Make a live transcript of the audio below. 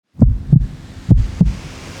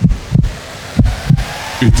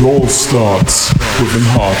It all starts with a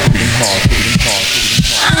heartbeat.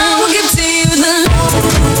 I will give to you the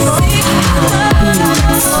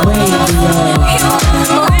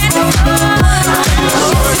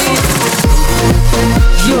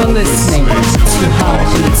You're listening to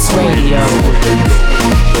Heartbeats Radio.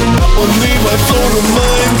 Only my soul and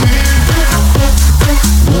mind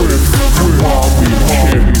with Bobby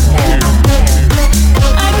Kim.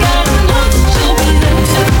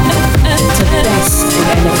 The best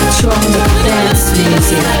in electronic dance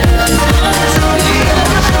music.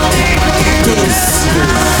 This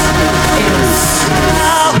is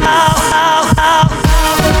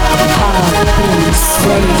Heartbeats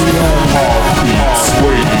Radio. Heartbeats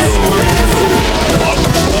Radio.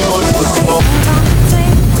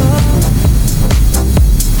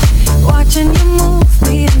 watching you move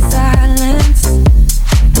me in silence.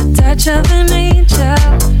 The touch of an angel.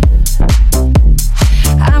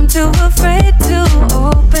 I'm too afraid to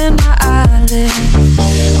open my eyelids.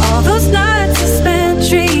 All those nights I spent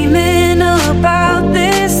dreaming about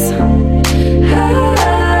this.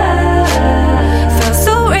 Felt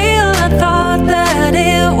so real, I thought that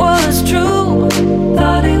it was true.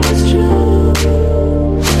 Thought it was true.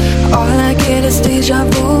 All I get is deja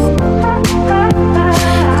vu.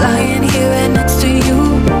 Lying here right next to you.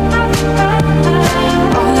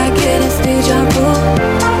 All I get is deja vu.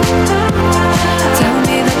 Tell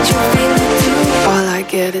me that you feel it too. All I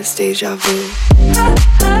get is deja vu.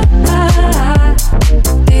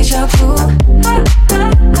 Deja vu.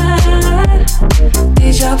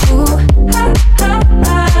 Deja vu.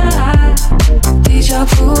 Deja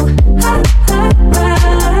vu.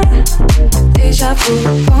 Deja vu.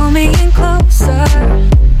 Pull me in closer.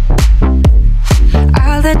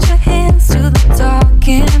 I'll let your hands do the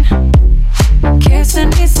talking. Kissing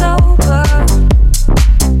me sober.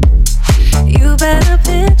 You better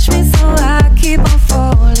pinch me so I keep on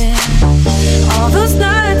falling. All those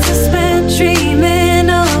nights I spent dreaming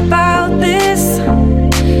about this.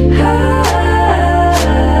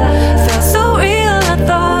 Felt so real, I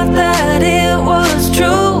thought that it was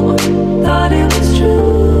true. Thought it was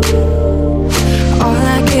true. All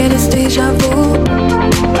I get is deja vu.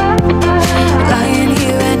 Lying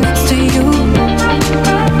here right next to you.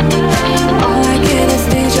 All I get is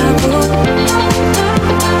deja vu.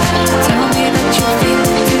 Tell me that you feel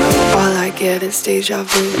it too. All I get is deja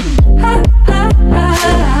vu.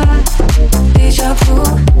 Deja vu.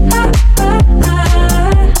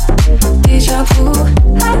 Deja vu.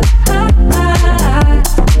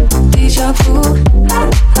 Deja vu.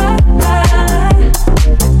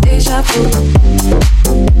 Deja vu.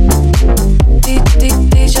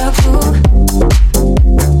 Deja vu.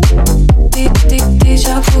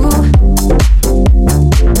 Deja vu.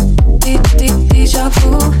 Deja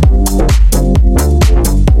vu.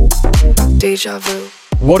 Deja vu.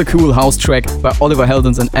 What a cool house track by Oliver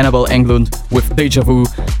Heldens and Annabelle Englund with Deja Vu.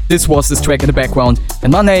 This was this track in the background.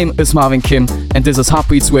 And my name is Marvin Kim, and this is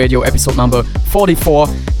Heartbeats Radio episode number 44.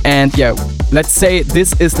 And yeah, let's say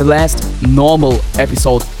this is the last normal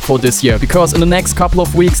episode for this year, because in the next couple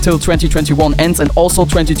of weeks till 2021 ends and also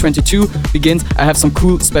 2022 begins, I have some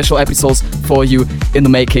cool special episodes for you in the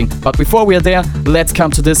making. But before we are there, let's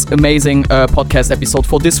come to this amazing podcast episode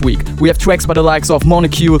for this week. We have tracks by the likes of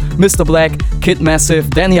Monicule, Mr. Black, Kid Massive,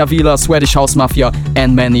 Danny Avila, Swedish House Mafia,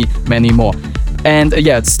 and many, many more. And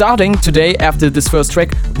yeah, starting today after this first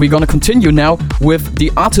track, we're gonna continue now with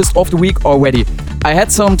the Artist of the Week already. I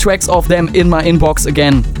had some tracks of them in my inbox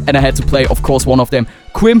again, and I had to play, of course, one of them.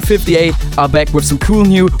 Crim58 are back with some cool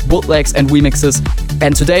new bootlegs and remixes.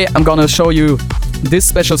 And today I'm gonna show you this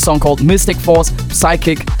special song called Mystic Force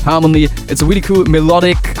Psychic Harmony. It's a really cool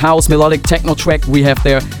melodic house, melodic techno track we have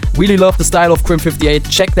there. Really love the style of Crim58.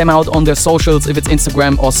 Check them out on their socials if it's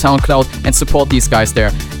Instagram or SoundCloud and support these guys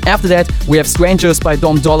there. After that, we have Strangers by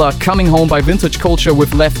Dom Dollar, Coming Home by Vintage Culture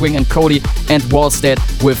with Left Wing and Cody, and Wallstead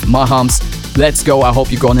with Mahams. Let's go. I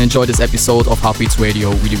hope you're gonna enjoy this episode of Heartbeats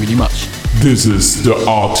Radio really, really much. This is the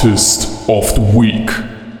Artist of the Week.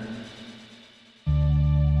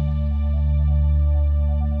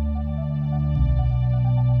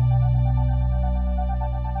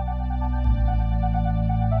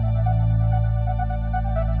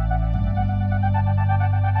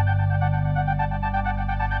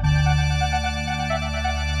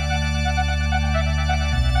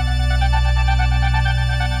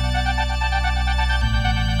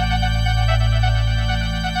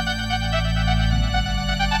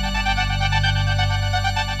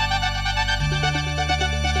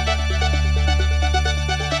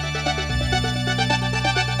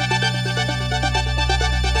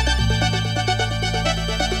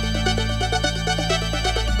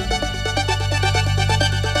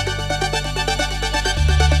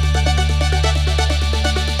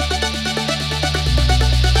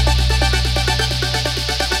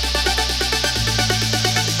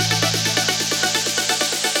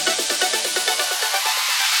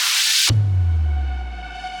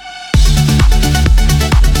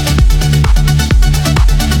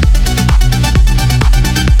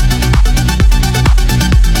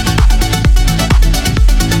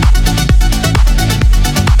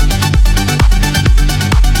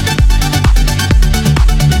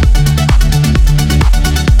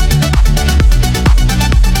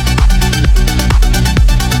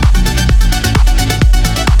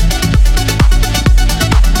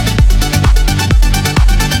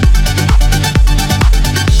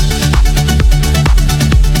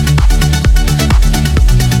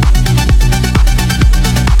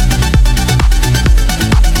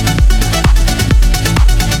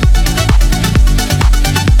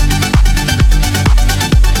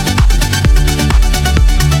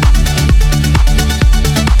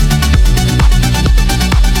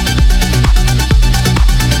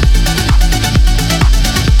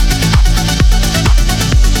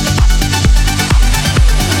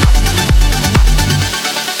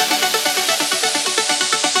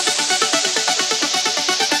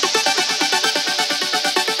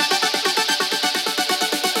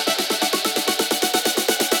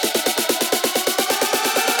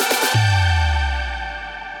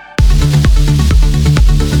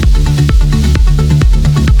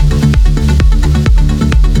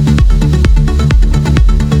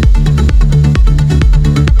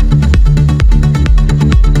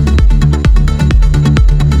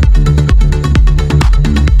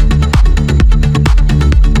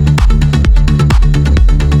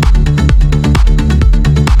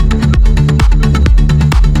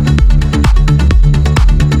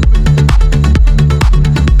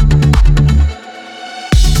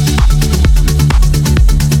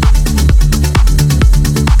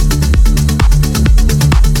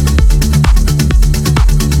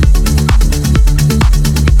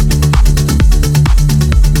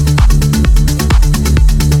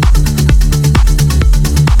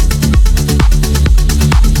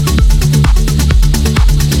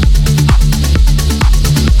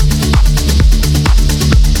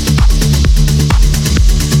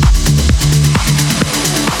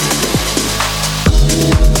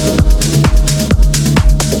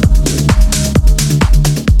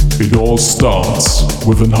 dance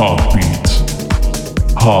with an heartbeat.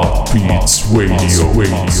 Heartbeats Radio.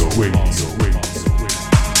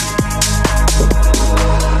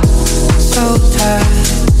 So tired,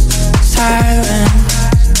 siren.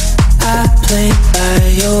 I played by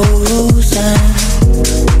your rules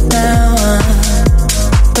and now I'm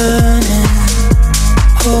burning.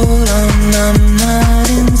 Hold on, I'm not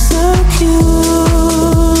insecure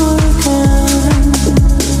again.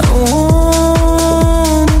 I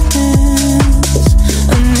wanted this,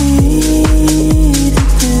 I needed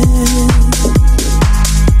this.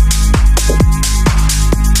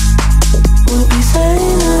 What we say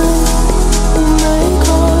now, we make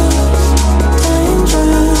us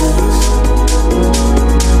dangerous.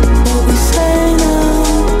 What we say now,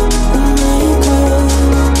 we make us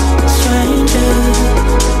strangers.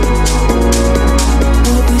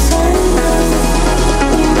 What we say now,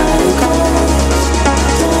 we make us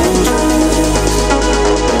dangerous.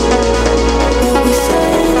 What we say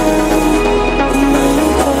now, we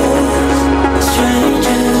make us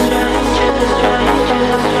strangers.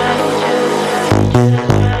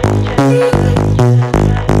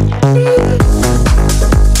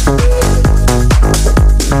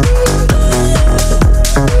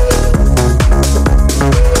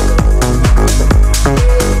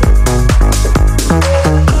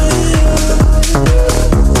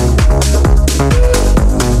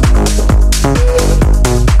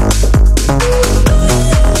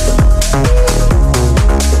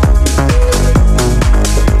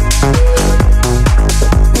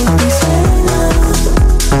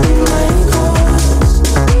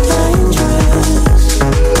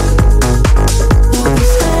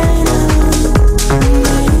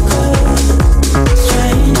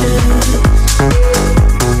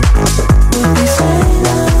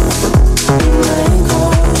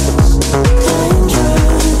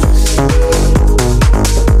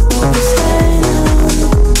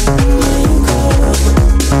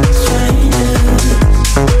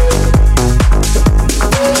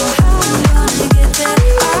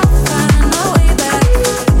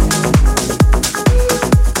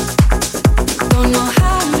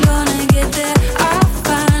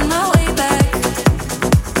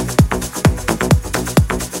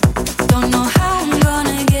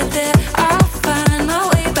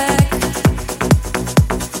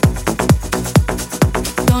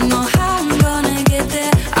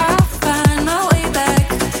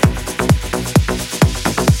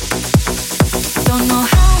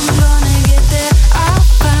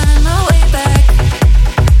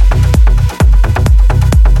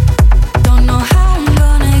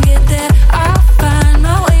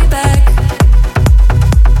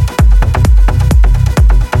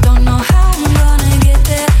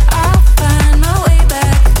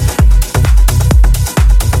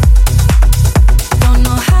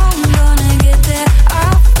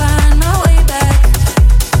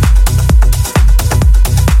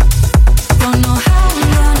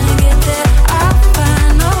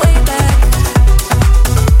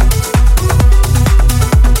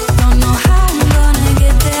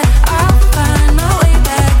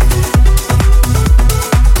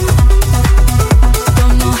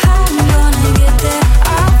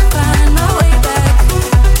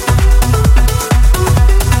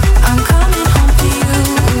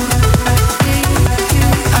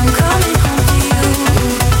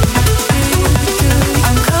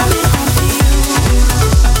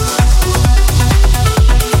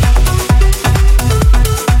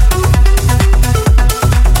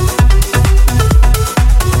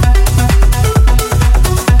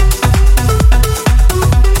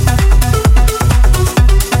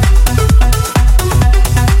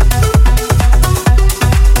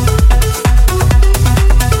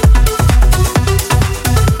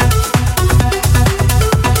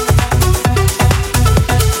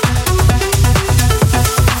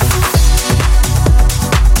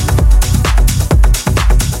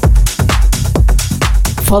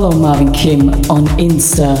 Follow Marvin Kim on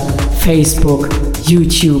Insta, Facebook,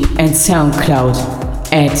 YouTube and SoundCloud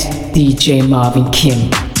at DJ Marvin Kim.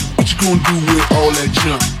 What you gonna do with all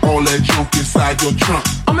that junk inside your trunk?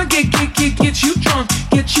 I'ma get you drunk,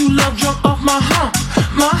 get you love drunk off my hump,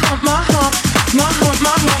 my hump, my hump, my hump,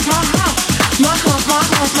 my hump, my hump, my hump, my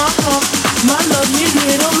hump, my hump, my lovely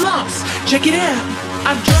little lumps. Check it out.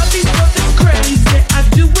 I drive these brothers crazy. I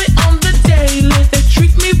do it on the daily. They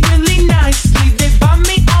treat me really nicely. They buy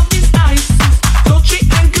me all these ices, Dolce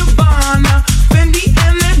and Gabbana, Fendi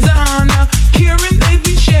and Adana. Kieran, they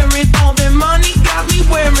be sharing all their money. Got me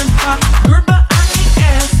wearing pop. Girl, but I ain't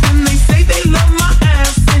asking. They say they love my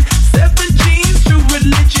ass and 7 G's true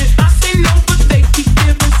religion. I say no, but they keep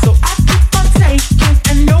giving, so I keep on taking.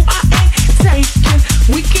 And no, I ain't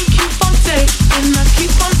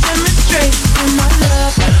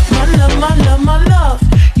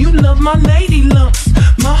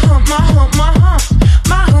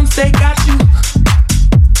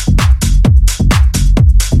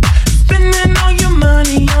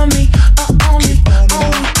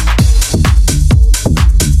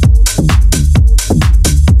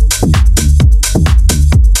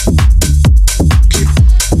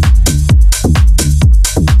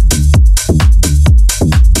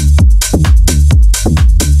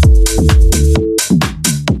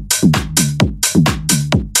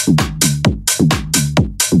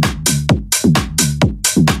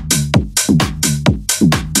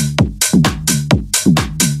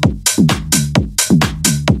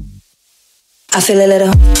feel a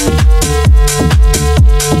little.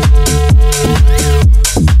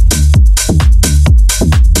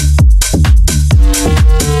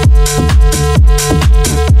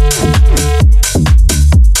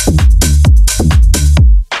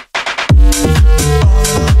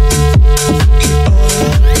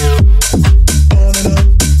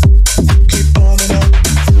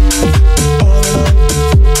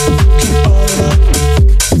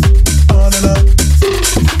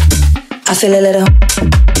 I feel a little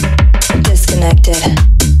disconnected.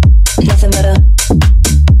 Nothing but a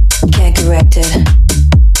can't correct it.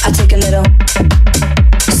 I take a little,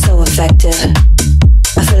 so effective.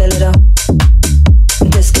 I feel a little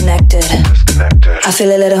disconnected. I feel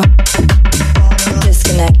a little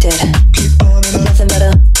disconnected. Nothing but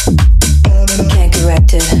a can't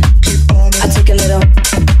correct it. I take a little,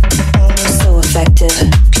 so effective.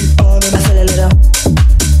 I feel a little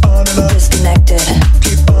disconnected.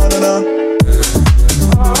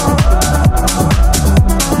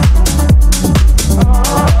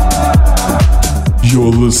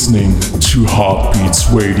 You're listening to Heartbeats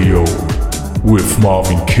Radio with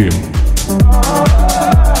Marvin Kim.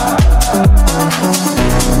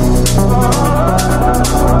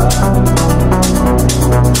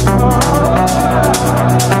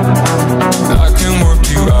 I can work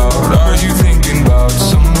you out. Are you thinking about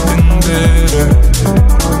something better?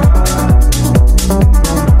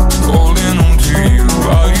 Holding on to you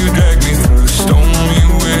while you drag me through stormy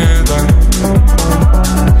weather.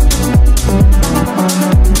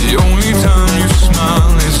 The only time you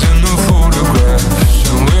smile is in the photographs,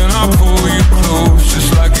 and when I pull you close, just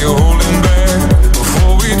like you're holding back.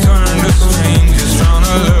 Before we turn to strangers, trying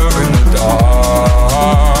to love in the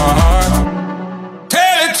dark.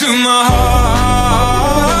 Tell it to my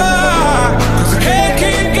heart, 'cause I can't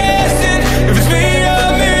keep guessing if it's me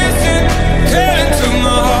you're missing. Tell it to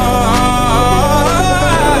my heart,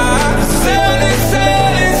 'cause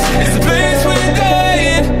silence is the place we're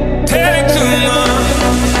dying. Tell it to my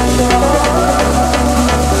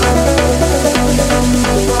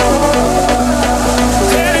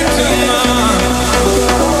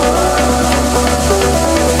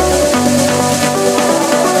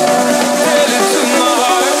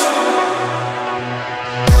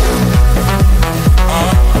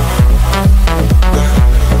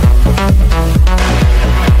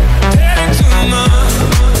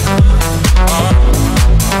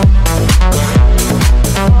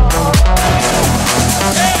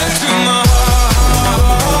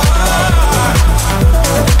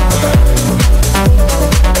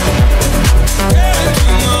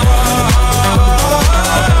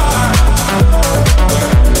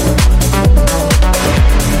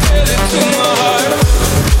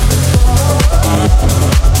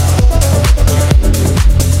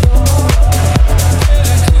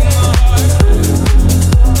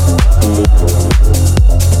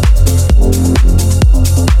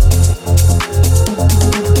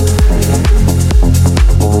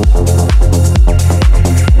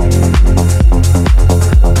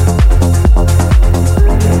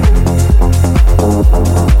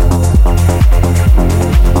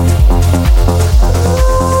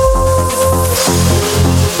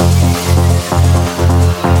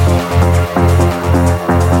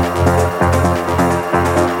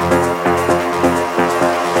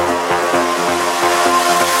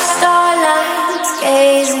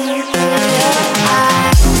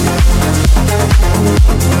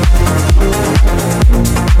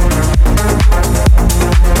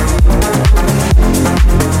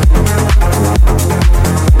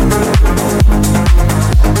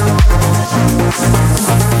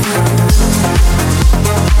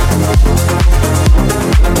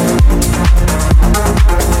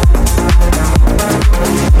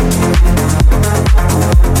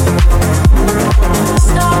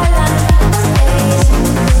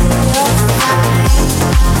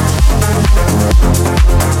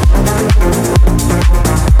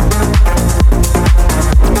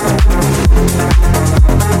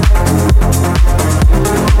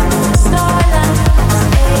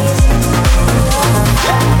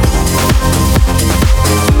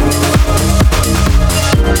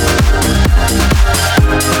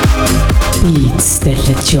that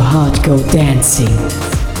let your heart go dancing.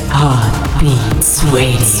 Heartbeats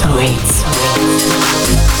Radio.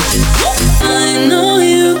 I know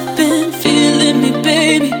you've been feeling me,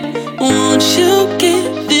 baby. Won't you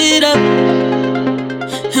give it up?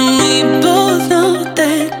 And we both know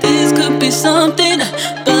that this could be something,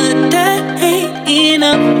 but that ain't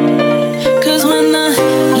enough. 'Cause when the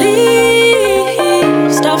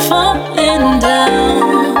leaves start falling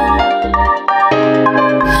down,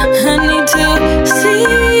 I need to see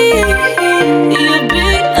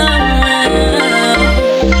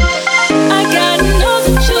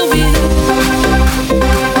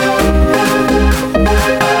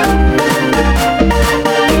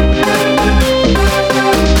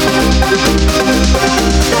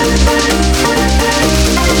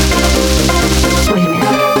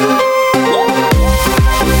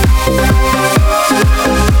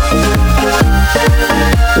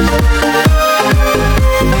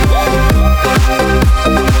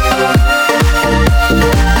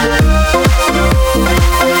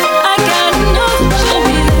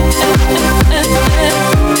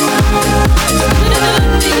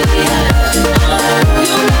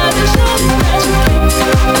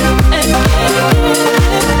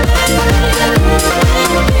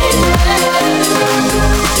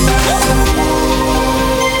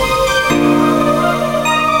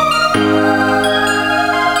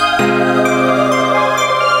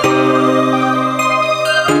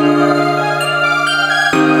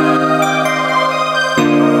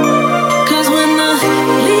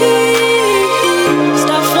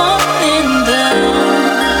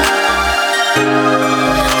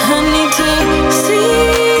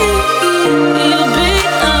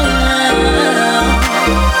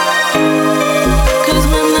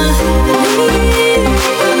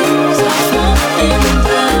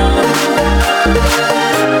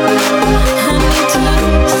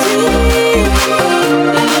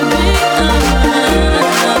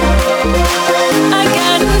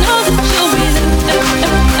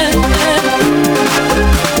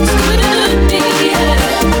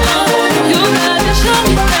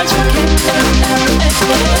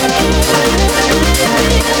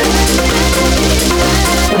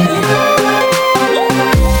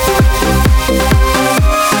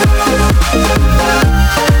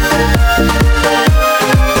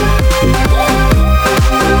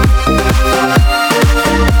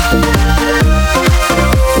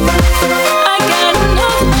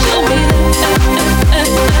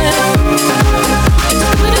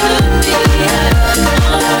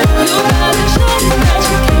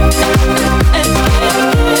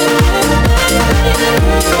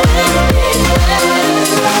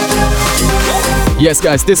Yes,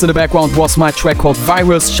 guys, this in the background was my track called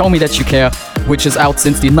Virus, Show Me That You Care, which is out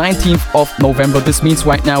since the 19th of November. This means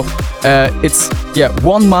right now it's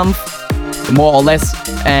 1 month, more or less.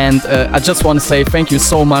 And I just want to say thank you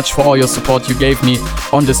so much for all your support you gave me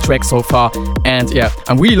on this track so far. And yeah,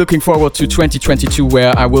 I'm really looking forward to 2022,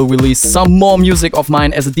 where I will release some more music of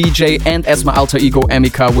mine as a DJ and as my alter ego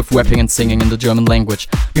Emika with rapping and singing in the German language.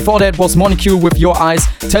 Before that was Monicule with Your Eyes,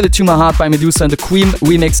 Tell It To My Heart by Medusa and the Cream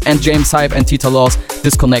remix, and James Hype and Tita Laws,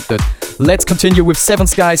 Disconnected. Let's continue with Seven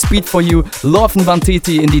Sky, Speed For You, Love and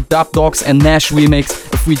Vantiti in the Dub Dogs and Nash remix,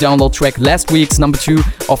 a free download track, last week's number 2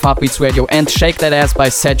 of Heartbeats Radio, and Shake That Ass by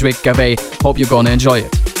Cedric Gavay. Hope you're gonna enjoy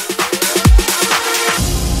it.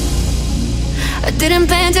 I didn't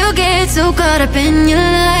plan to get so caught up in your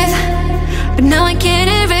life, but now I can't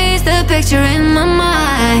erase the picture in my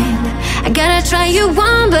mind. I gotta try you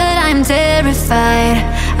on, but I'm terrified.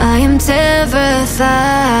 I am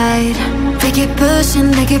terrified. They keep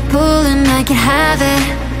pushing, they keep pulling, I can have it.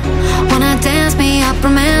 Wanna dance me up,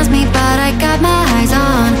 romance me, but I got my eyes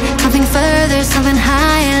on something further, something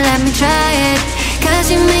higher, let me try it. Cause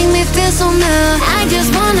you make me feel so new. I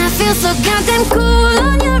just wanna feel so goddamn cool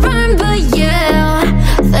on your run, but yeah,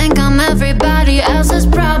 think I'm everybody else's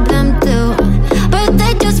problem too. But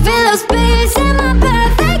they just fill up space in my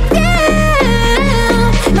perfect view.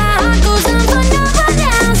 My heart goes on for no one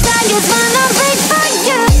else. I just wanna wait for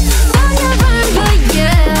you. On your run, but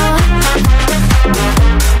yeah,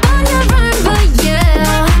 on your run, but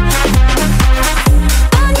yeah,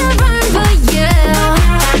 on your run, but yeah,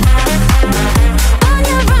 on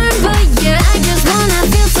your run, but yeah. I just wanna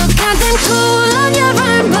feel so goddamn cool on your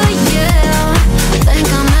run, but yeah, think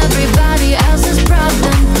I'm everybody else's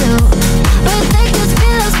problem too. But they just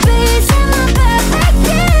fill up space in my perfect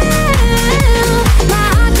view. My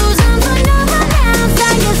heart goes on for no one else.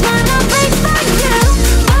 I just wanna wait for you.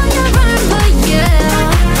 On your run, but yeah,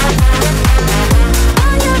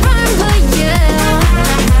 on your run, but yeah,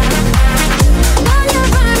 on your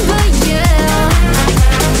run, but yeah.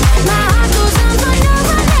 My heart goes on for no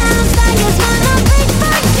one else. I just wanna wait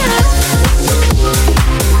for you.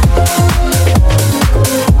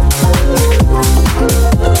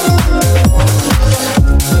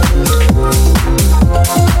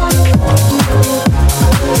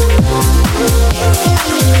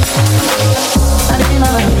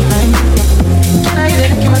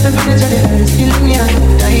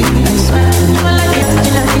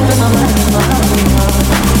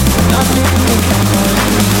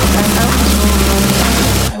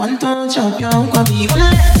 I want to chop your kwabi ule.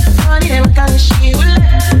 Money dem can she ule.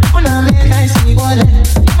 Una make I see ule.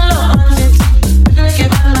 People on it, if you make it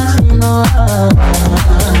balance, you know.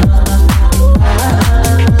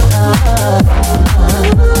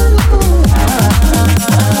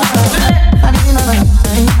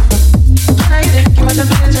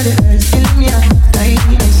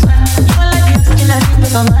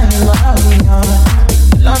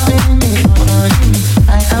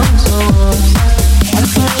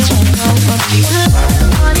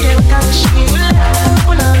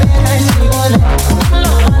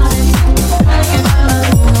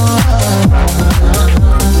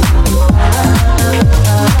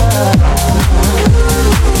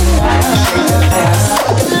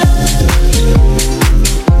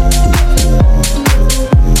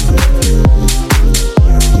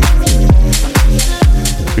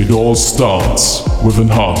 It all starts with an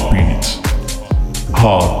heartbeat.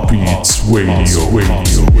 Heartbeats Radio.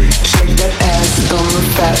 Shake that ass, don't move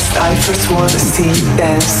fast. I first wanna see you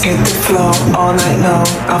dance. Hit the floor all night long.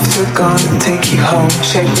 After gonna take you home.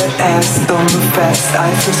 Shake that ass, don't move fast.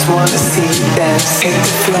 I first wanna see you dance. Hit the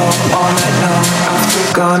floor all night long. After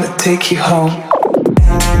gonna take you home.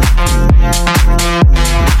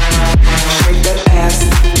 Shake that ass.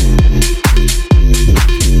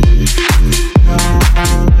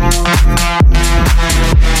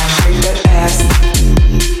 Shake that ass.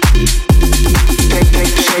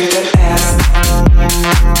 Shake that ass.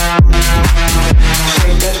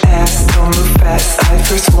 Shake that ass, don't move fast. I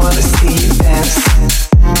first wanna see you dance.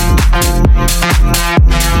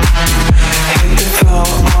 Hit the floor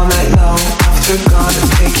all night long. After gonna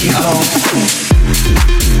take you home.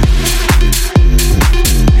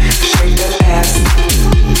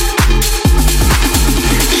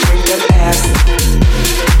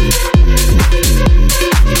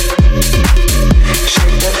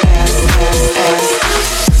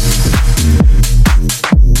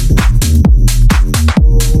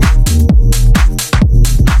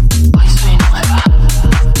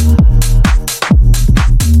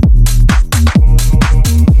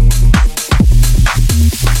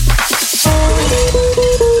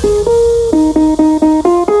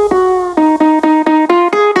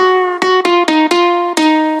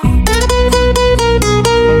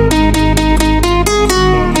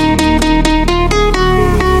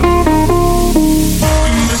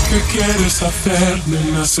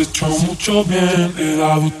 has hecho mucho bien. He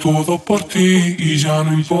dado todo por ti y ya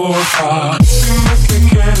no importa. Dime qué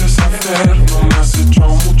quieres hacer, no me has hecho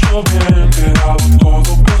mucho bien. He dado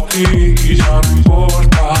todo por ti y ya no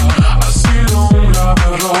importa. Ha sido un grave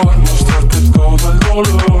error mostrarte todo el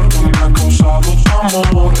dolor que me ha causado tu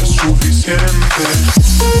amor. Es suficiente.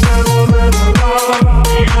 Debo recordar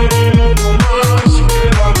y venir con más que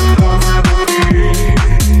la verdad me doy.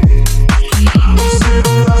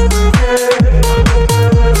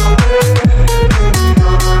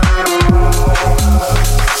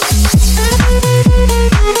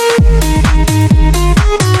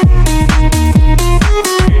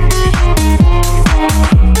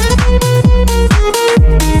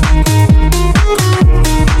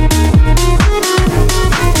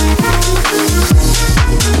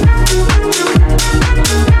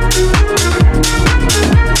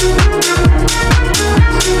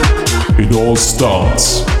 It all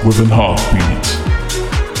starts with a heartbeat.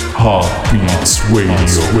 Heartbeats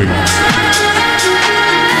Radio.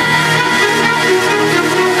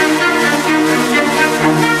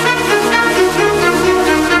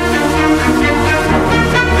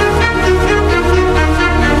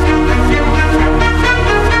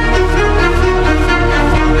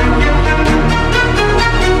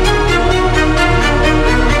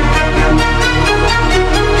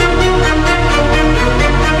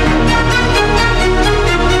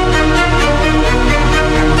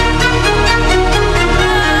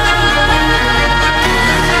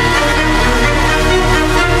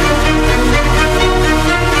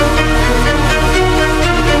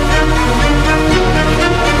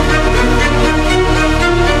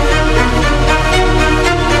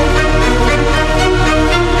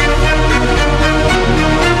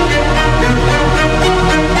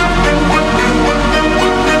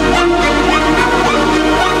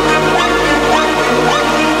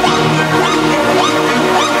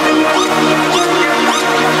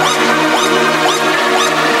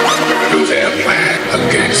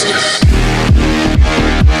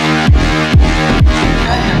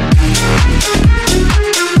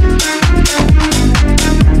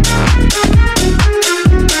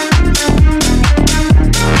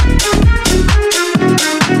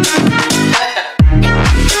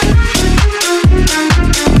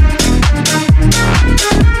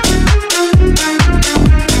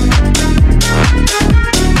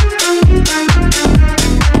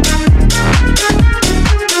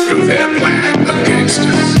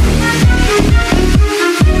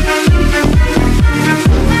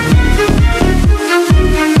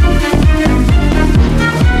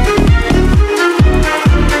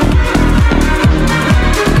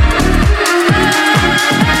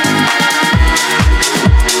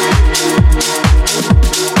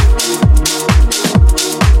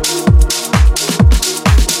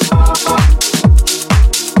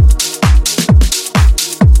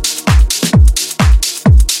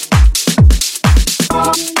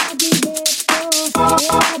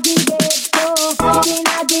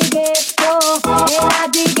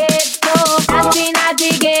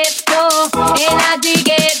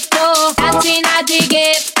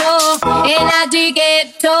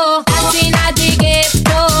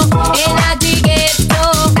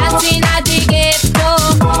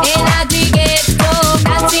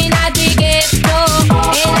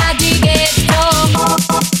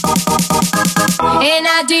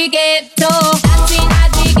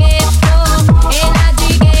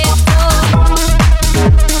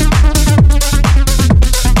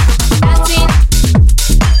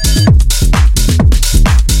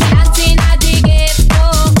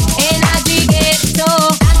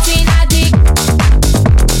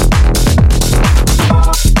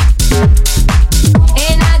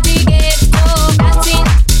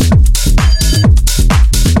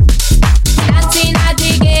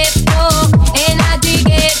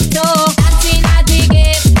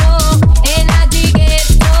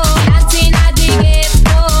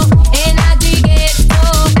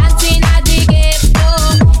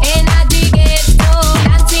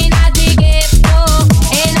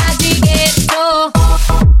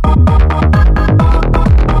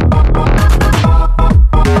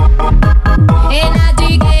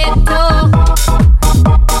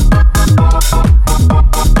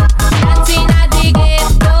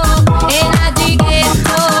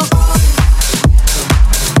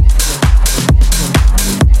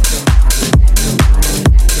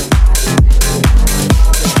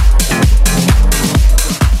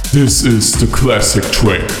 This is the classic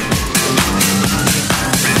track.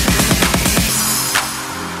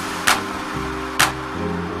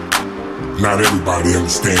 Not everybody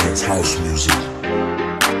understands house music.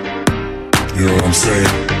 You know what I'm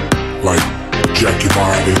saying? Like, Jack your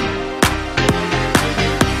body.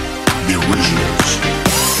 The originals.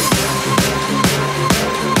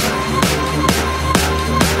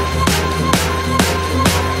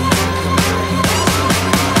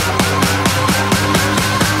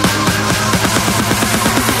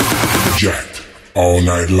 Jacked all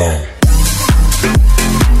night long.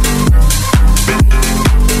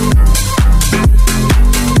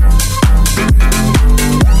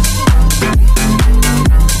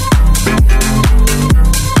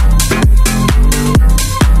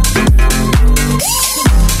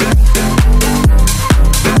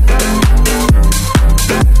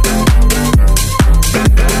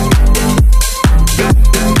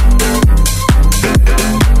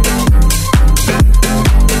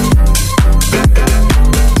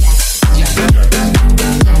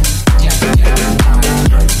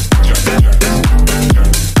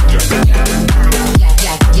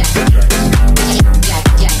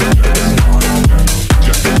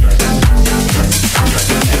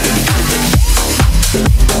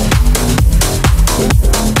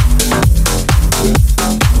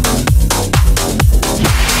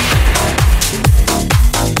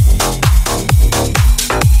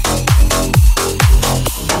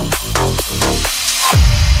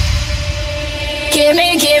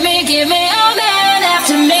 Give me a man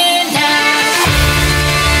after midnight.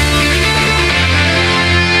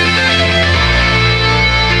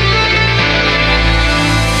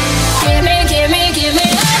 Give me a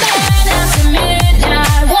man after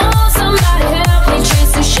midnight. Want somebody help me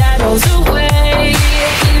chase the shadows away.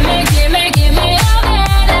 Give me a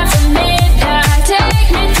man after midnight.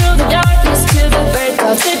 Take me through the darkness to the break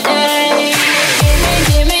of the day.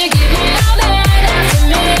 Give me a man after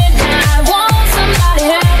midnight. Want somebody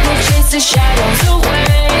help me chase the shadows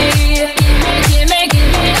away. Give me a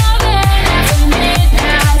man after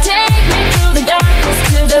midnight. Take me through the darkness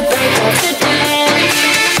to the break of the day.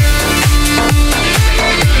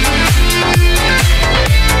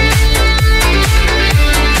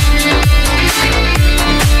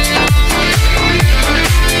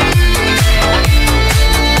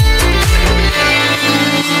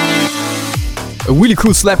 A really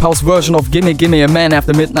cool slap house version of Gimme a Man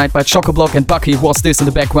After Midnight by Choco-Block and Bucky was this in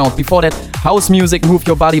the background. Before that, house music Move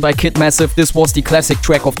Your Body by Kid Massive. This was the classic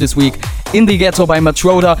track of this week. In the Ghetto by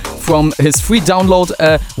Matroda from his free download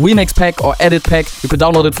remix pack or edit pack. You could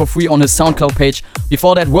download it for free on his SoundCloud page.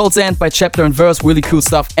 Before that, World's End by Chapter and Verse, really cool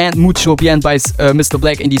stuff. And Mucho Bien by Mr.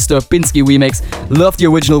 Black in the Sturbinski remix. Love the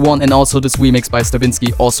original one and also this remix by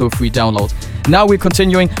Sturbinski, also a free download. Now we're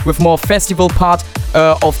continuing with more festival part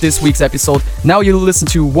of this week's episode. Now you'll listen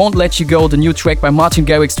to Won't Let You Go, the new track by Martin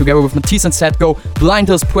Garrix together with Matisse and Sadko,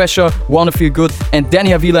 Blinders, Pressure, Wanna Feel Good, and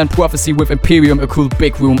Danny Avila and Prophecy with Imperium, a cool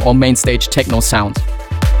big room or main stage techno sound.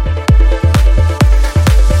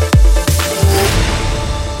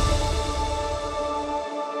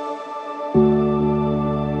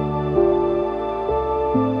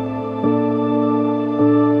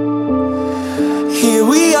 Here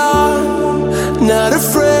we are, not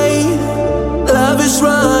afraid. Love is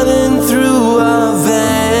running through our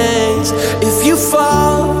veins. If you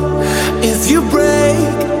fall, if you break,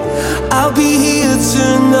 I'll be here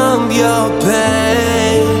to numb your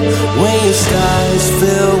pain. When your skies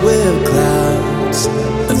fill with clouds,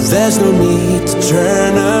 there's no need to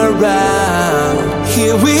turn around.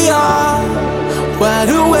 Here we are, wide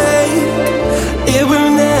awake. It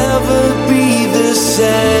will never be the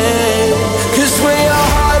same. 'Cause when your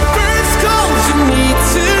heart burns cold, you need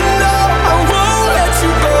to know I won't let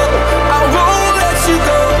you go. I won't let you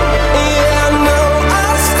go. Yeah, I know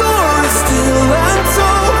our story's still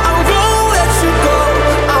untold. I won't let you go.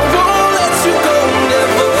 I won't let you go.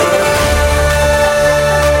 Never.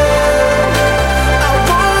 I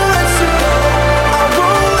won't let you go. I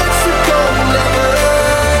won't let you go. Never.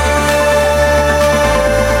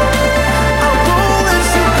 I won't let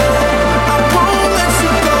you go. I won't let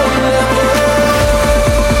you go.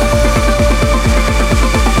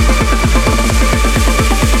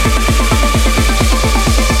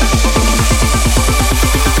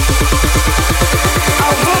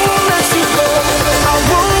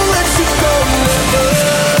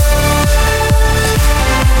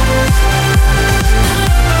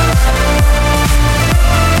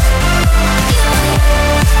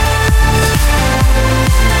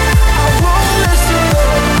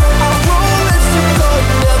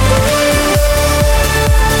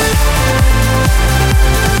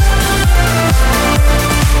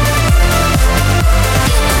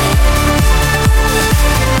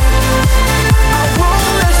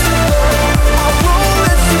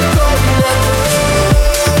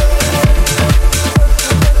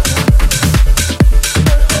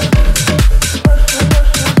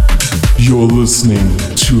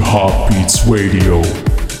 to Heartbeats Radio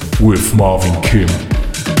with Marvin Kim.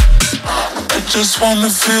 I just wanna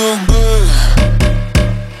feel good.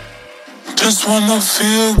 Just wanna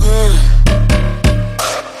feel good.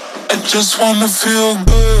 I just wanna feel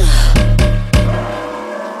good.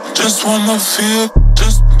 Just wanna feel,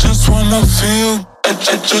 just wanna feel. I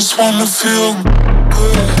just wanna feel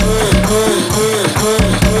good, good, good, good, good,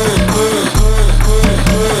 good, good, good, good,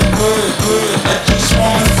 good, good, good. I just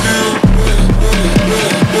wanna feel good,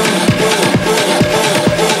 good, good, good, good,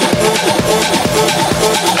 good, good, good,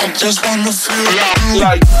 good. I just wanna feel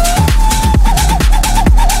like.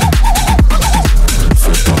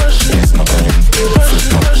 First touch is my pain. First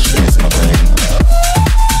touch is my pain.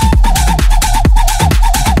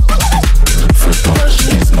 First touch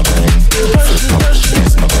is my pain. First touch is my pain. First touch is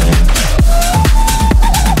my pain.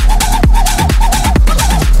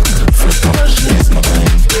 First touch is my pain.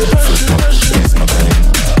 First touch is my pain.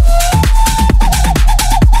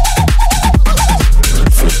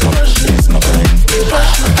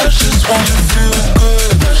 I just wanna feel good.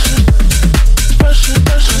 I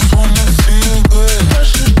just wanna feel good. I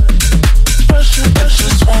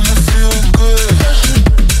just wanna feel good. I just wanna feel.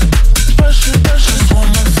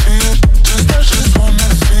 Just wanna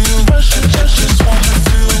feel. I just wanna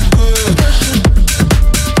feel good.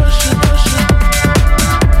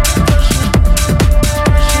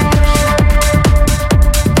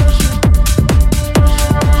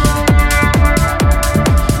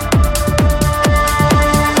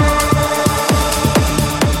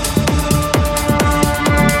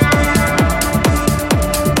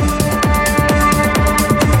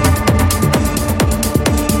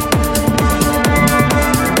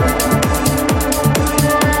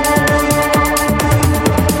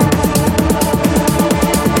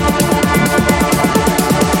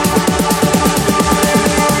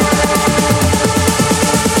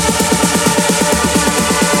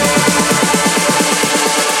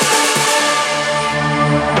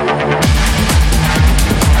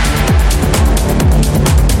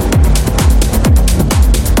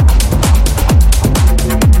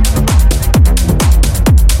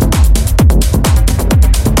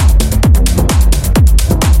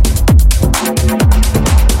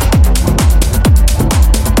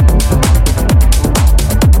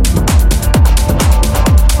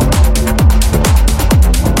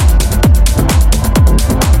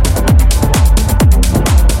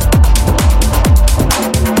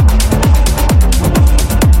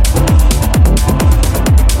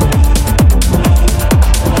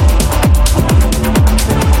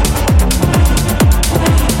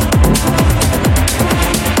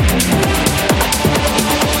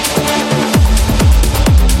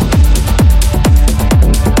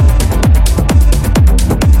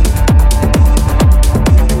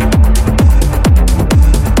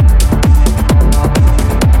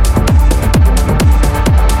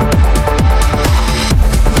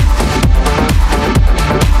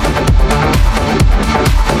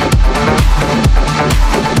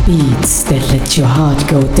 Beats that let your heart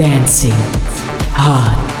go dancing.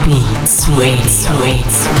 Heartbeats Radio.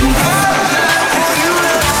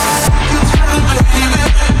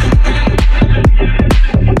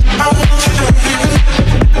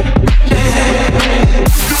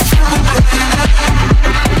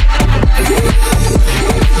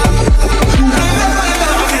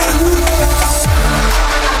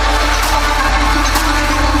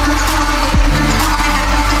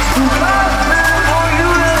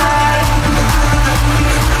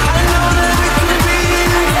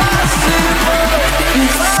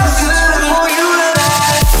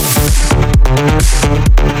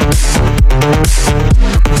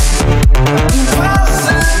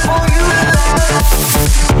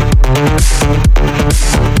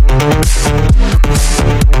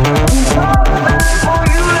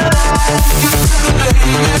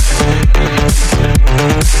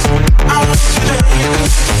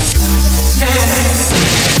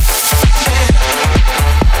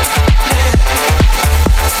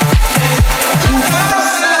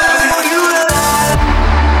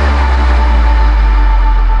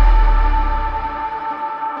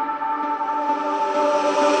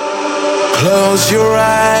 Close your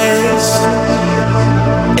eyes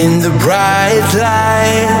in the bright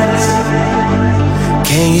lights.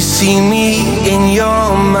 Can you see me in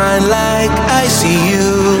your mind like I see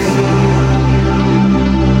you?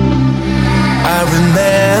 I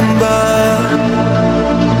remember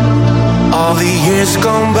all the years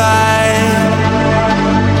gone by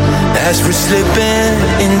as we're slipping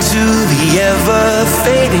into the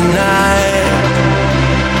ever-fading night.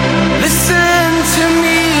 Listen to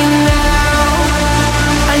me now.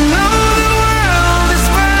 I know the world is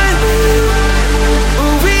burning,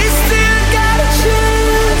 but we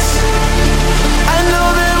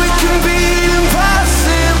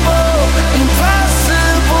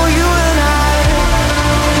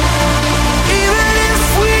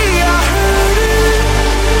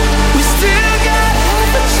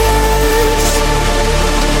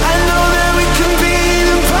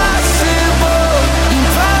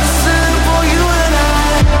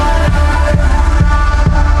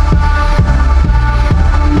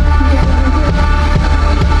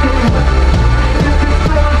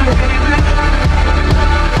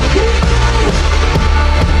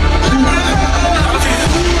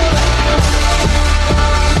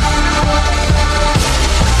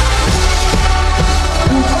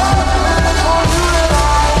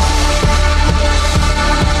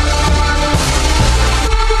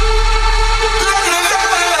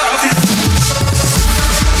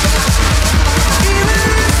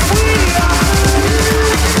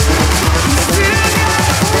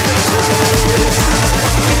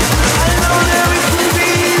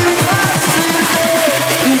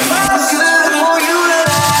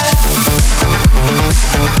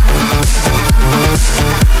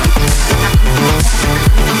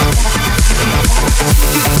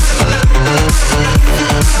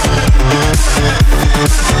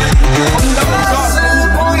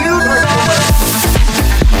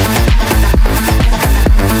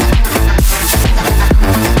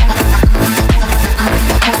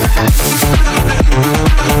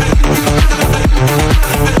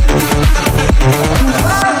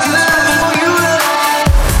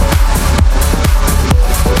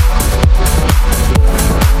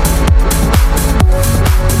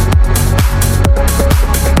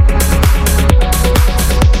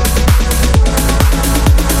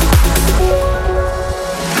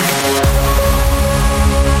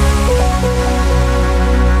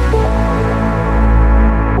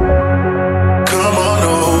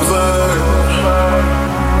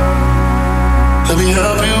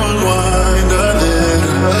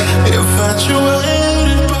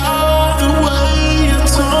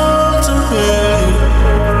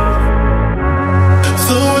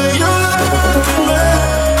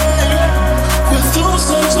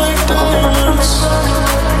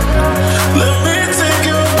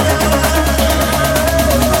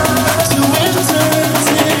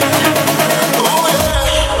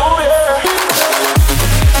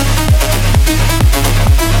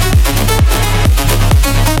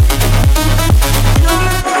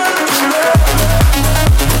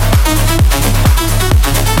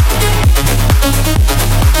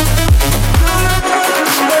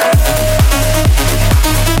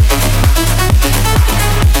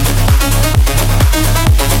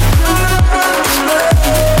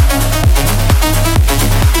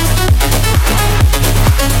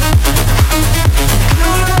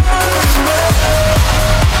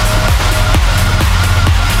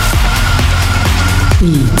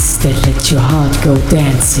Beats that let your heart go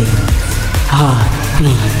dancing.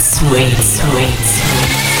 Heartbeats, wait.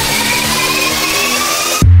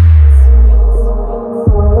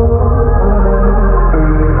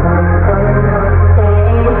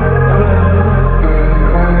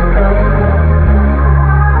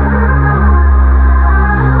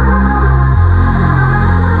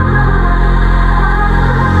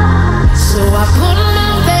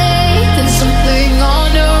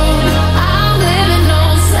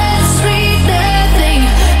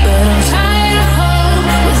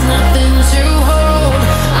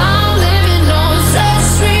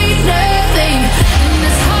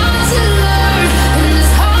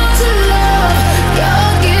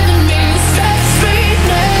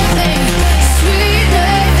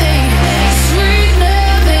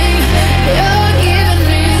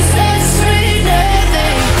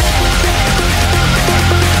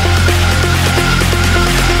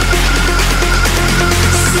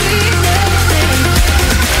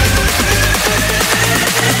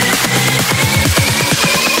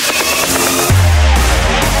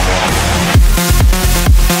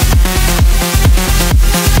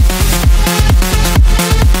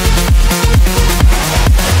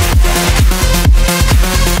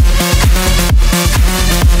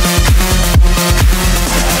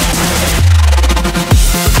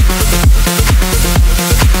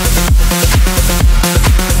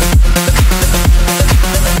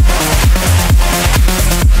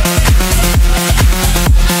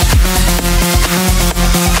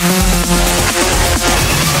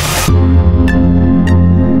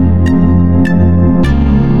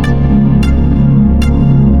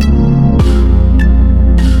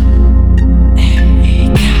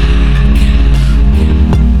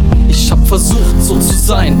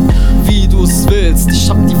 Wie du's willst, ich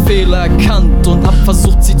hab die Fehler erkannt und hab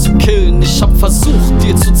versucht sie zu killen. Ich hab versucht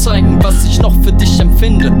dir zu zeigen, was ich noch für dich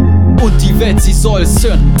empfinde. Und die Welt, sie soll es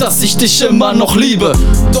hören, dass ich dich immer noch liebe.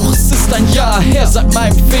 Doch es ist ein Jahr her seit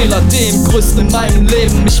meinem Fehler, dem größten in meinem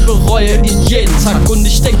Leben. Ich bereue ihn jeden Tag und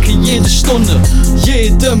ich denke jede Stunde,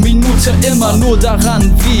 jede Minute immer nur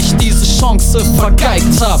daran, wie ich diese Chance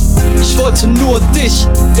vergeigt hab. Ich wollte nur dich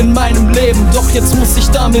in meinem Leben, doch jetzt muss ich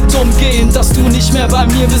damit umgehen, dass du nicht mehr bei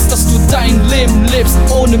mir bist, dass du dein Leben lebst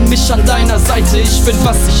ohne mich an deiner Seite. Ich bin,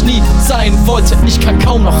 was ich nie sein wollte, ich kann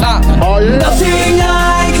kaum noch atmen. Nothing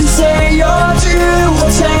I can say or do will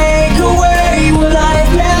take away what I've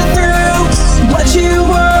been through. What you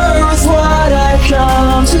were is what I've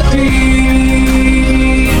come to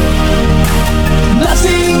be.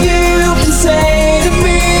 Nothing you can say to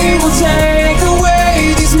me will take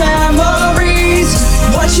away these memories.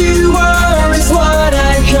 What you were is what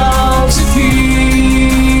I've come to be.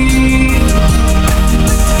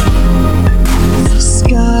 The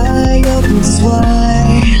sky opens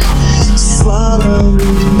wide, swallow me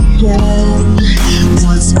again.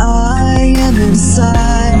 Once I am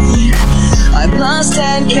inside, I'm lost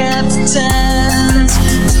and can't pretend.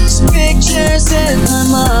 There's pictures in my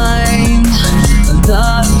mind, I'm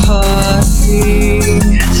not a part of me.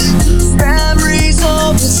 Memories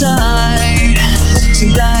all beside,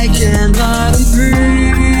 till I cannot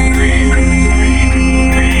breathe.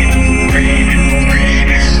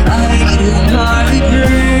 I can hardly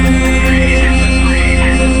breathe.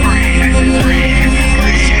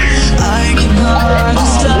 I can hardly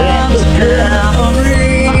stop the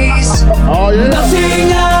memories.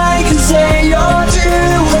 Nothing I can say or do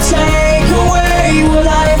will take away what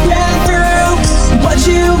I've been through. What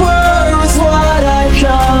you were is what I've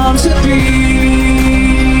come to be.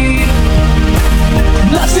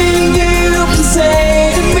 Nothing you can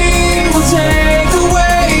say to me will take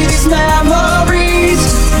away these memories.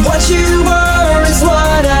 What you were is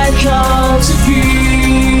what I've come to be.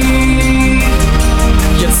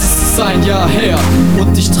 Jetzt ist es ein Jahr her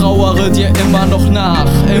und ich trauere dir immer noch nach,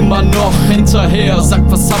 immer noch hinterher. Sag,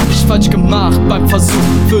 was hab ich falsch gemacht beim Versuch,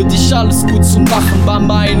 für dich alles gut zu machen? Bei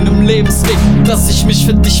meinem Lebensweg, dass ich mich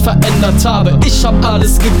für dich verändert habe. Ich hab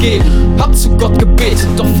alles gegeben, hab zu Gott gebetet,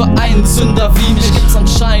 doch für einen Sünder wie mich gibt's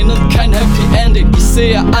anscheinend kein Happy Ending. Ich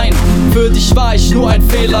sehe ein, für dich war ich nur ein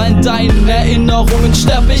Fehler, in deinen Erinnerungen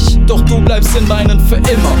sterb ich, doch du bleibst in meinen für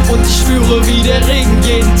immer. Und ich spüre, wie der Regen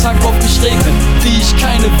jeden Tag auf mich regnet, wie ich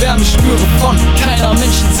keine Wärme spüre von keiner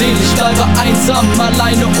Menschenseele. Ich bleibe einsam,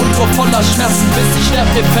 alleine und nur voller Schmerzen, bis ich sterbe.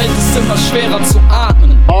 Mir fällt es immer schwerer zu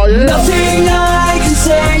atmen. Nothing I can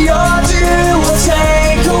say or do will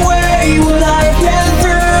take away what I've been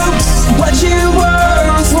through. What you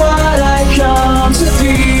were is what I've come to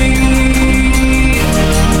be.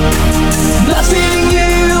 Nothing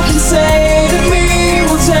you can say to me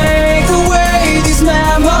will take away these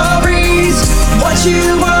memories. What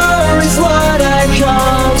you were is what I've come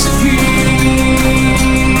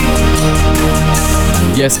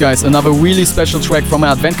Yes, guys, another really special track from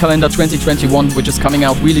my Advent Calendar 2021, which is coming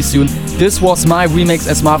out really soon. This was my remix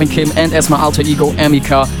as Marvin Kim and as my alter ego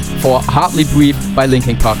Amika for Hardly Breathe by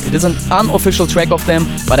Linkin Park. It is an unofficial track of them,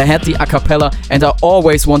 but I had the a cappella and I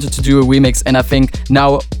always wanted to do a remix, and I think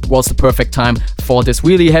now was the perfect time for this.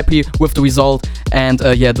 Really happy with the result, and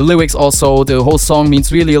the lyrics also, the whole song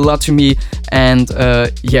means really a lot to me, and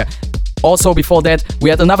Also, before that,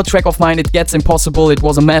 we had another track of mine, It Gets Impossible. It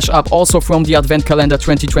was a mashup also from the Advent Calendar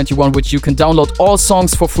 2021, which you can download all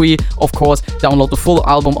songs for free. Of course, download the full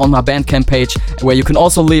album on my Bandcamp page, where you can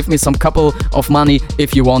also leave me some couple of money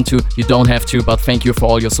if you want to. You don't have to, but thank you for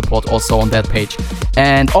all your support also on that page.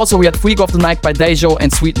 And also, we had Freak of the Night by Dejo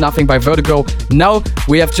and Sweet Nothing by Vertigo. Now,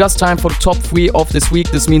 we have just time for the top 3 of this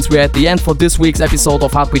week. This means we're at the end for this week's episode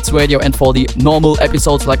of Heartbeats Radio and for the normal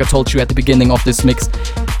episodes, like I told you at the beginning of this mix.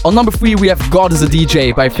 On number 3, we have God is a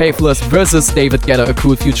DJ by Faithless versus David Guetta, a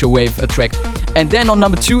cool future wave track. And then on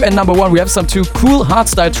number 2 and number 1, we have some 2 cool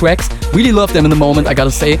hardstyle tracks. Really love them in the moment, I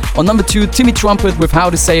gotta say. On number 2, Timmy Trumpet with How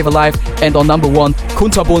to Save a Life. And on number 1,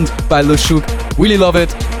 Kunterbund by Lil Shook. Really love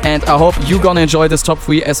it, and I hope you're gonna enjoy this top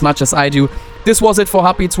 3 as much as I do. This was it for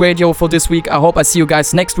Heartbeats Radio for this week. I hope I see you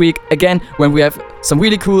guys next week again when we have some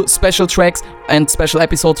really cool special tracks and special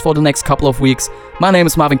episodes for the next couple of weeks. My name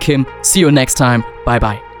is Marvin Kim. See you next time. Bye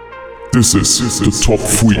bye. This is the top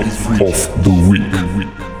 3 of the week.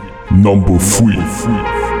 Number 3.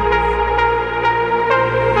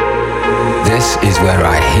 This is where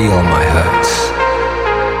I heal my hurts.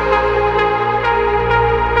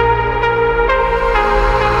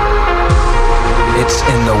 It's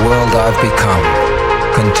in the world I've become,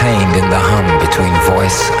 contained in the hum between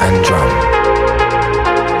voice and drum.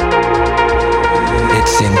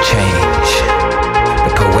 It's in change,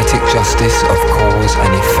 the poetic justice of cause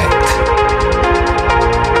and effect.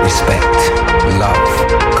 Respect, love,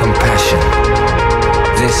 compassion.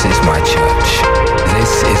 This is my church.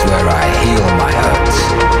 This is where I heal my hurts.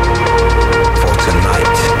 For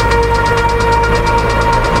tonight,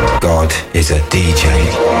 God is a DJ.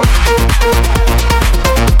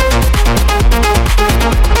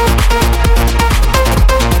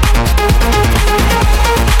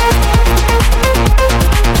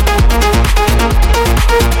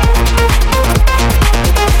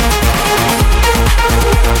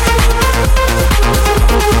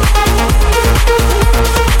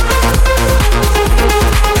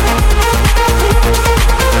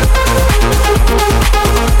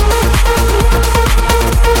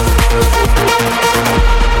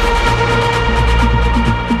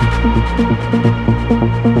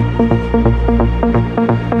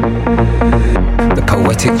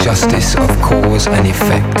 Justice of cause and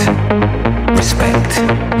effect. Respect,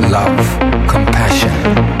 love, compassion.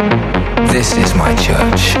 This is my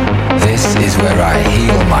church. This is where I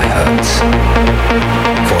heal my hurts.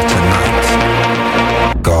 For tonight,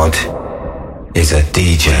 God is a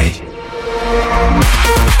DJ.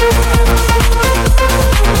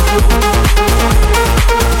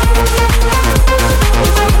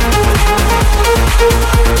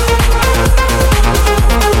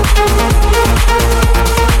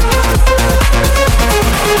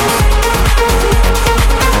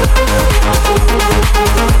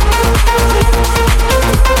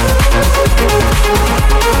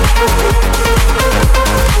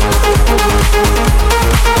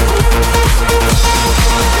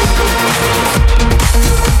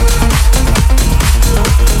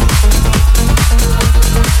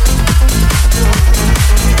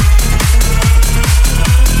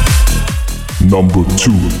 Number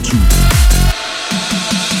 2.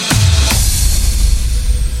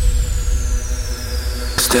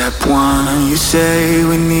 Step 1, you say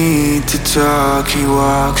we need to talk. He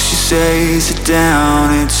walks, you say sit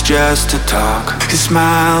down, it's just a talk. He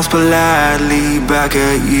smiles politely back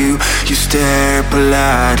at you. You stare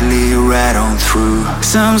politely right on through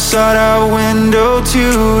some sort of window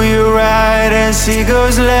to your right, as he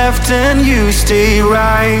goes left and you stay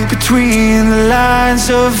right. Between the lines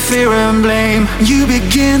of fear and blame, you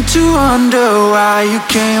begin to wonder why you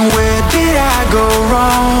came. Where did I go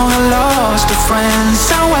wrong? I lost a friend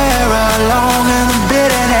somewhere along in the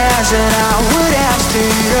bitterness, and I would have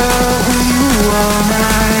stayed up with you all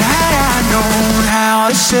night had I known how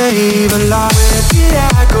to save a life. Where did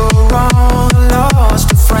I go wrong? I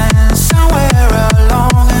lost a friend somewhere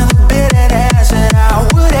along in the bitterness, and I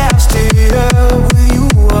would have stayed up with you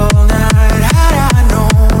all night had I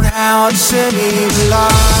known how to save a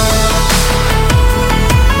life.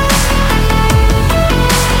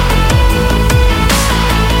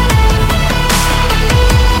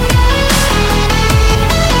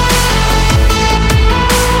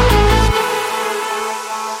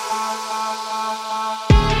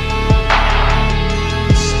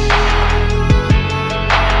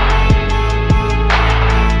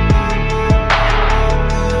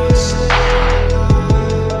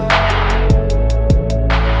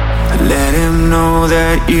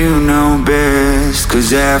 that you know best,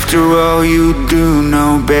 'cause after all you do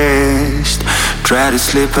know best. Try to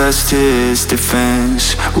slip us to his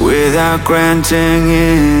defense without granting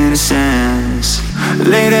innocence.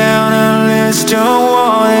 Lay down and list your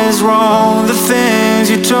what is wrong, the things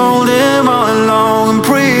you told him all along, and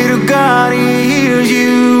pray to God he hears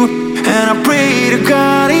you, and I pray to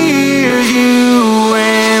God he hears you.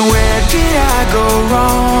 And where did I go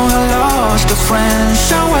wrong? I lost a friend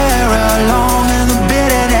somewhere along in the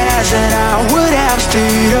bitterness, that I would have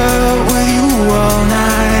stayed up with you all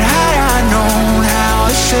night had I known how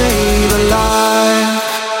to save a life.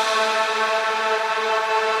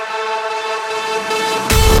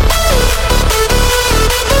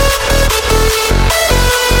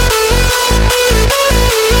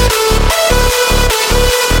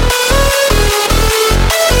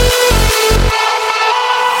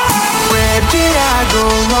 Where did I go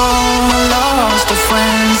wrong? I lost a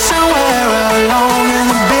friend somewhere along in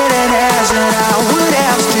the bitterness, and I would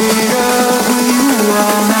have stayed up with you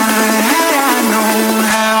all night had I known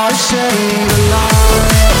how to save a life.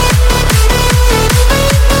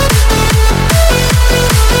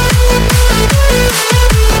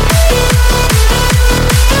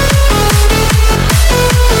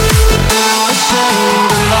 How to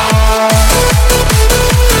save a life.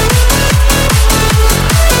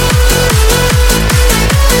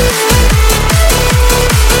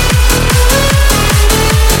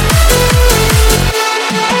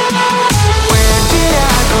 Where did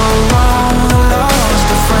I go wrong? I lost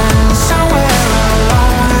a friend somewhere along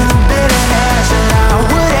in the bitterness, and I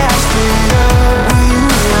would have stayed up with you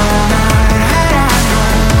all night had I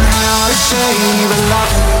known how to save a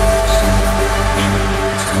life.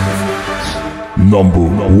 Number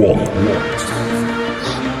 1.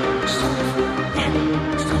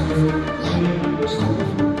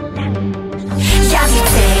 Ja, sie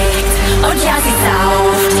tickt und ja, sie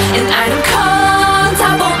sauft in einem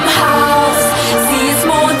kunterbunten Haus. Sie ist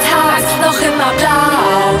montags noch immer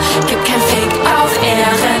blau, gibt kein Fick auf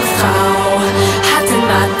Ehrenfrau. Hat in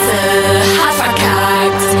Mathe hart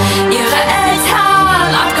verkackt, ihre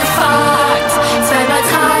Eltern abgefragt. 2 mal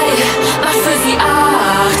 3 macht für sie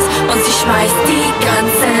 8 und sie schmeißt die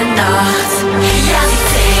ganze Nacht. Ja, sie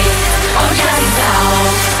tickt und ja, sie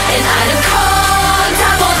sauft in einem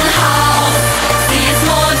kunterbunten Haus. Sie ist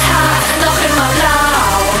montags noch immer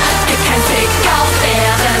blau, gibt kein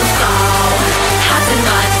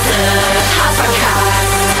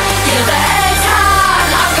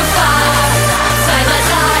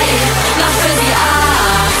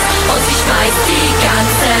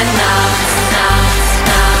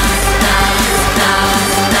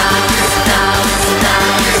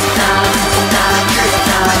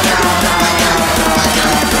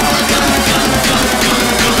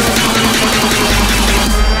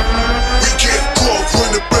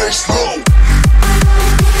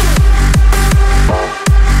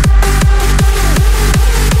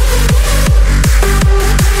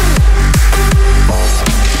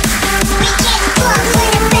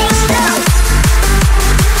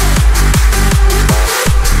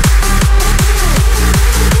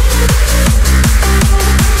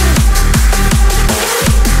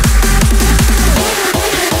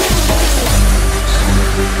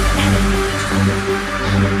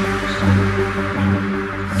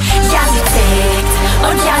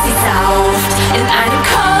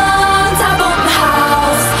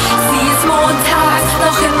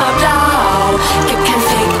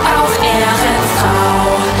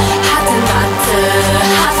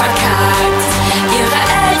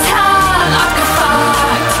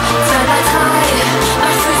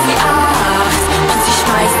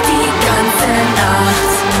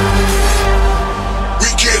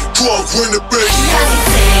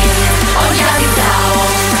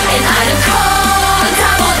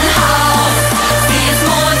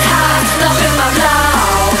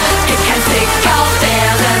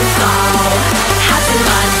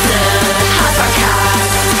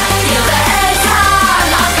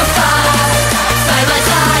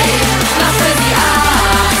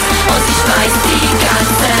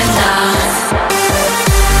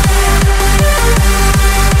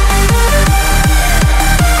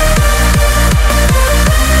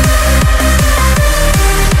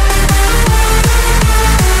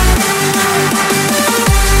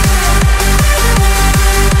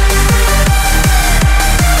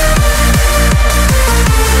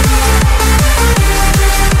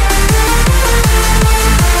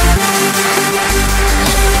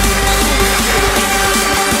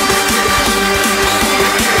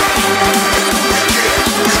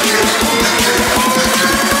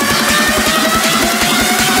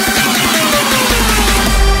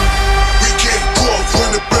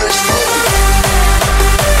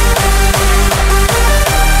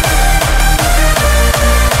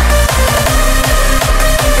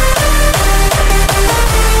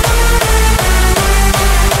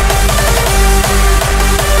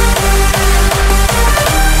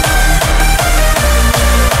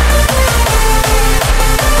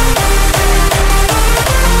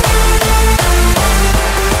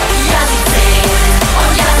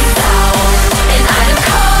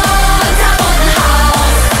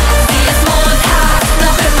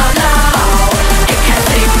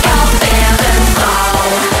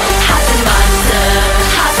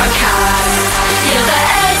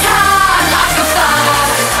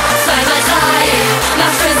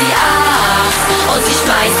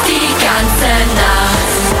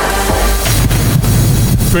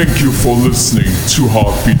Thank you for listening to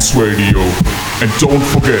Heartbeats Radio. And don't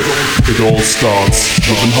forget, it all starts with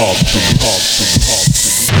a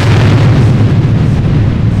heartbeat.